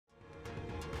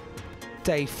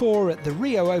Day 4 at the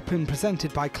Rio Open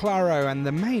presented by Claro, and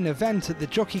the main event at the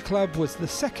Jockey Club was the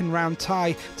second round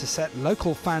tie to set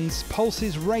local fans'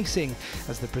 pulses racing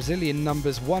as the Brazilian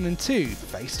numbers 1 and 2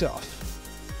 faced off.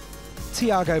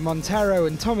 Thiago Monteiro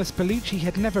and Thomas Bellucci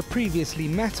had never previously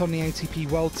met on the ATP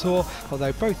World Tour,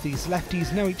 although both these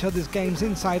lefties know each other's games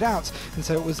inside out, and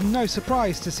so it was no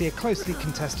surprise to see a closely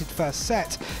contested first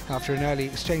set. After an early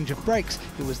exchange of breaks,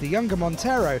 it was the younger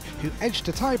Monteiro who edged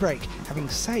a tiebreak, having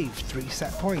saved 3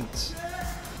 set points.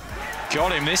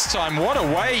 Got him this time, what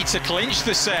a way to clinch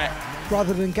the set!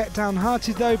 Rather than get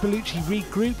downhearted though, Bellucci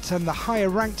regrouped and the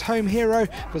higher-ranked home hero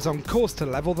was on course to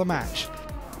level the match.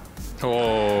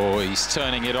 Oh, he's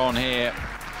turning it on here.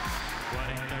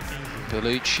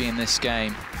 Bellucci in this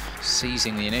game,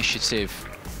 seizing the initiative.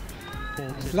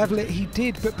 Level it he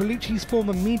did, but Bellucci's form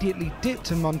immediately dipped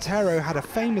and Monteiro had a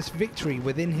famous victory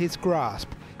within his grasp.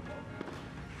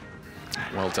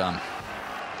 Well done.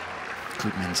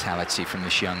 Good mentality from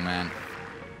this young man.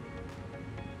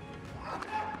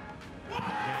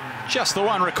 Just the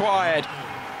one required.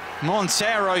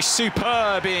 Monteiro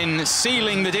superb in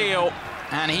sealing the deal.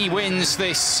 And he wins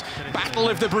this battle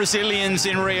of the Brazilians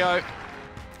in Rio.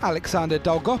 Alexandr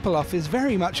Dolgopolov is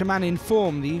very much a man in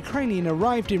form. The Ukrainian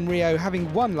arrived in Rio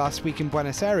having won last week in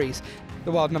Buenos Aires.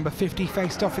 The world number 50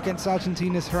 faced off against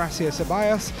Argentina's Horacio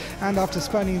Zeballos, and after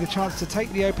spurning the chance to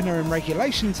take the opener in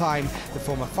regulation time, the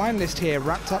former finalist here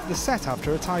wrapped up the set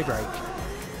after a tiebreak.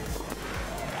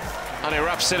 And he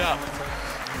wraps it up.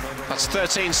 That's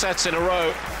 13 sets in a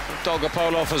row.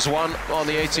 Dolgopolov has won on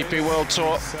the ATP World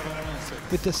Tour.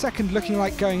 With the second looking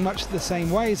like going much the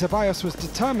same way, Zeballos was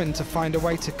determined to find a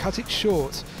way to cut it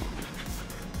short.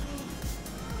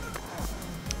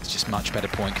 It's just much better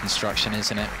point construction,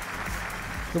 isn't it?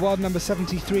 The world number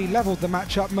 73 levelled the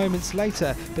match up moments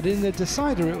later, but in the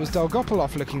decider it was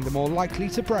Dolgopolov looking the more likely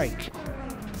to break.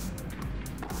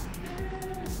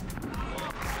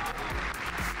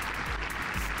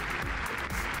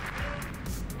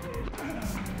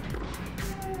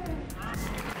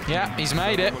 Yeah, he's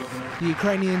made it. The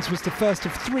Ukrainians was the first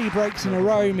of 3 breaks in a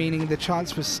row, meaning the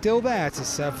chance was still there to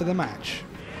serve for the match.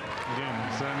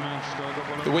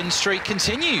 The win streak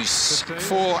continues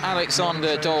for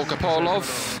Alexandr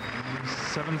Dolgopolov.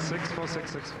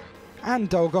 And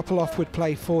Dolgopolov would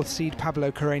play 4th seed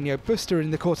Pablo Carreno Busta in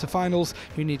the quarterfinals,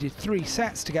 who needed 3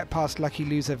 sets to get past lucky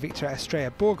loser Victor Estrella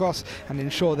Burgos and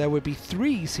ensure there would be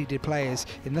 3 seeded players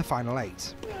in the final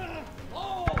 8.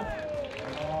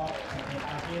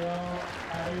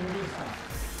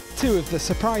 Two of the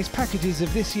surprise packages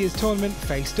of this year's tournament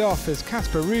faced off as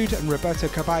Casper Ruud and Roberto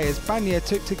Caballas Banya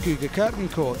took to Guga Curtain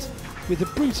Court. With a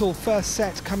brutal first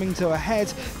set coming to a head,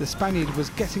 the Spaniard was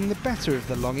getting the better of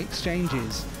the long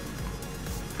exchanges.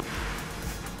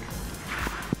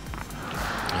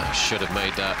 Should have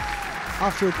made that.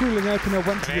 After a grueling opener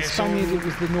went to the Spaniard, it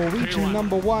was the Norwegian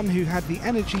number 1 who had the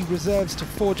energy reserves to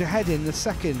forge ahead in the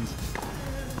second.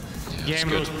 Yeah,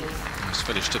 good. Nice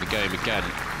finish to the game again.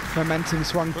 Momentum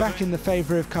swung back in the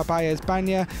favour of Caballas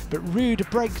Banya, but Ruud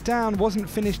breakdown wasn't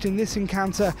finished in this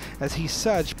encounter as he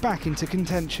surged back into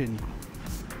contention.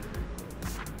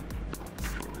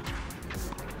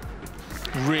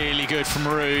 Really good from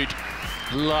Ruud.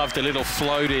 Loved the little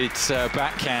floated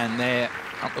backhand there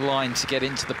up the line to get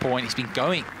into the point. He's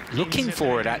been looking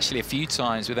for it actually a few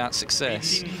times without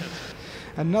success.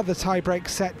 Another tie-break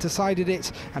set decided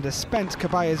it, and a spent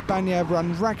Caballas Banya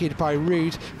run ragged by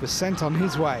Ruud was sent on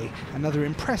his way. Another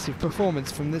impressive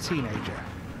performance from the teenager.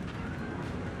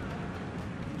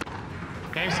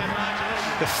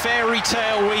 The fairy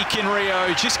tale week in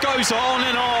Rio just goes on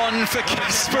and on for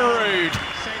Casper Ruud.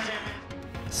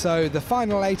 So the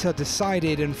final 8 are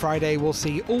decided, and Friday will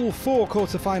see all 4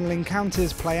 quarter-final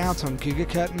encounters play out on Guga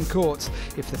Curtain Court.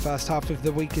 If the first half of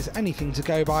the week is anything to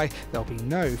go by, there'll be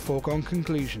no foregone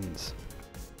conclusions.